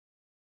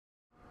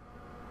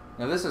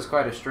Now this is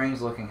quite a strange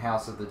looking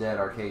House of the Dead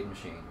arcade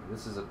machine.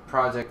 This is a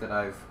project that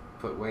I've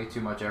put way too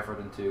much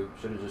effort into.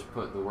 Should have just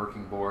put the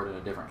working board in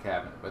a different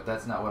cabinet, but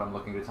that's not what I'm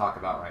looking to talk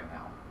about right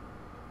now.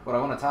 What I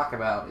want to talk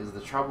about is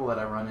the trouble that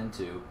I run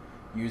into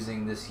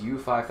using this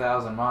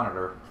U5000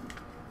 monitor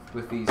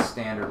with these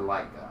standard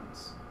light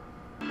guns.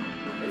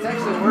 It's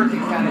actually working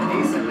kind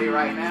of decently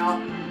right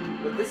now,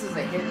 but this is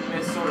a hit and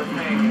miss sort of thing,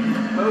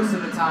 and most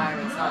of the time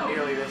it's not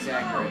nearly this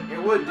accurate.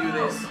 It would do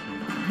this.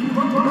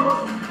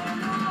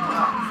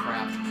 Oh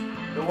crap.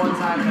 The one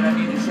time that I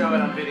need to show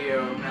it on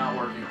video not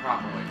working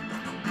properly.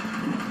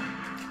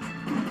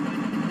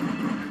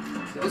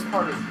 So this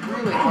part is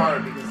really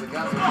hard because the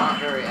guns are not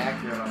very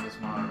accurate on this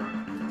monitor.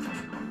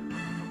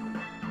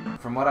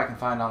 From what I can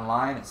find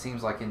online, it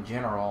seems like in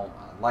general,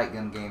 light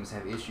gun games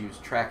have issues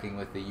tracking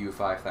with the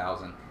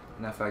U5000.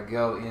 And if I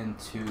go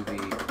into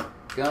the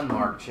gun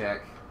mark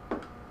check,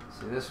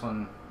 see this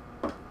one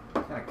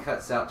kind of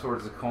cuts out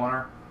towards the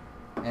corner,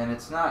 and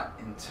it's not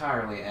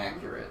entirely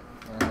accurate.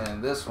 And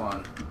then this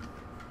one,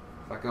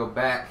 if I go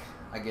back,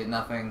 I get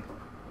nothing.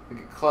 If I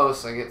get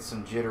close, I get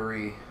some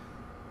jittery.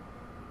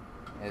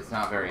 It's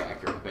not very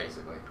accurate,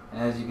 basically.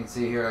 And as you can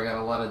see here, I got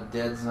a lot of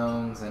dead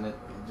zones, and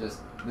this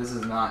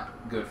is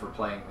not good for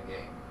playing the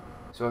game.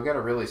 So I've got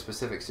a really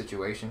specific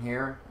situation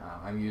here.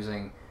 I'm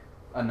using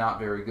a not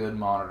very good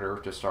monitor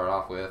to start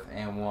off with,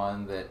 and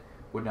one that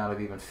would not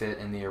have even fit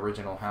in the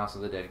original House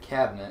of the Dead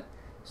cabinet.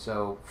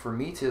 So for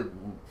me to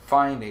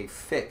find a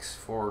fix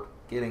for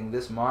getting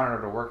this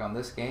monitor to work on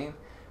this game,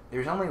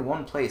 there's only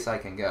one place I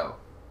can go.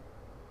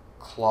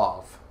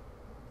 Clov.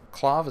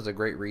 Clov is a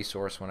great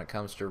resource when it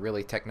comes to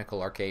really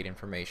technical arcade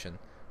information.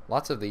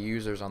 Lots of the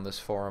users on this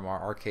forum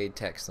are arcade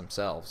techs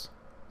themselves.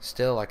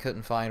 Still, I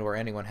couldn't find where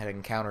anyone had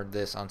encountered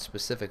this on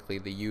specifically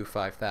the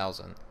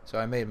U5000, so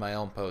I made my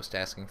own post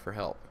asking for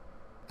help.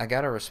 I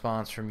got a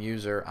response from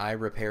user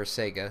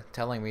iRepairSega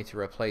telling me to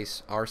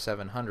replace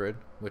R700,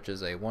 which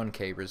is a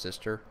 1K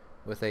resistor,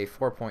 with a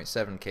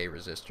 4.7K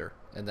resistor,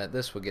 and that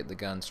this would get the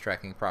guns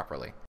tracking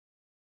properly.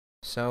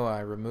 So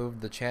I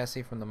removed the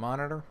chassis from the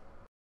monitor,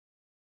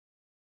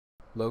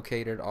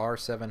 located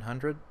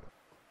R700,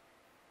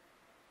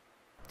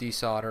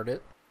 desoldered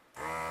it,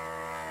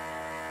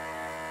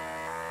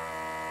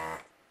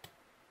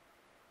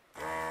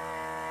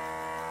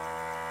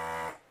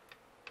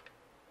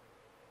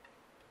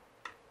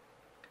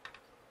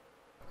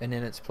 and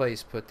in its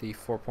place put the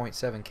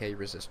 4.7K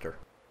resistor.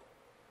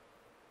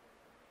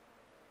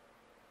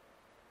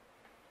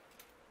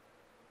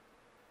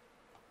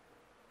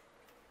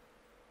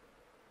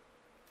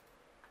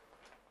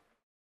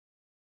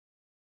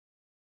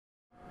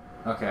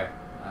 Okay,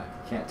 I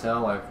can't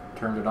tell, I've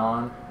turned it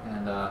on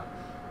and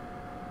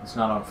it's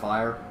not on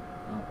fire,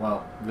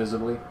 well,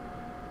 visibly.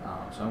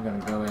 So I'm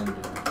going to go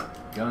into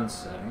gun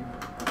setting,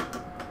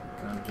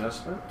 gun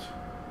adjustment.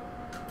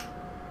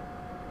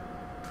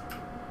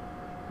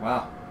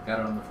 Wow, got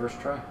it on the first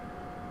try.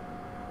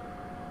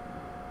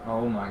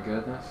 Oh my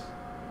goodness.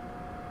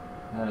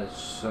 That is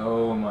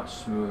so much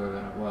smoother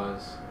than it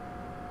was.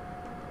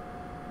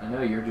 I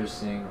know you're just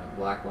seeing like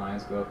black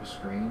lines go up a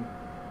screen,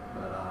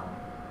 but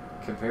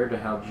compared to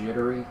how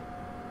jittery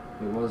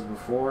it was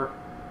before,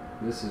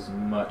 this is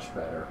much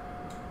better.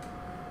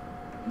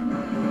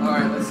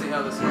 Alright, let's see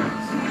how this goes.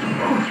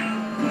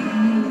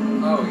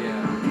 Oh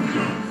yeah.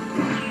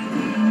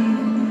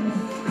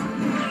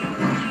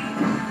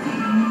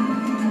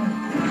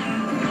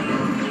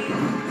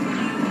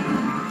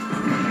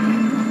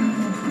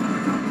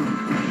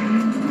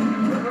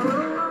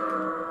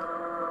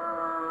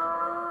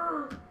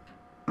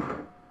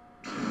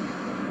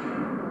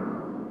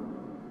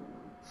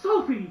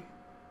 Sophie!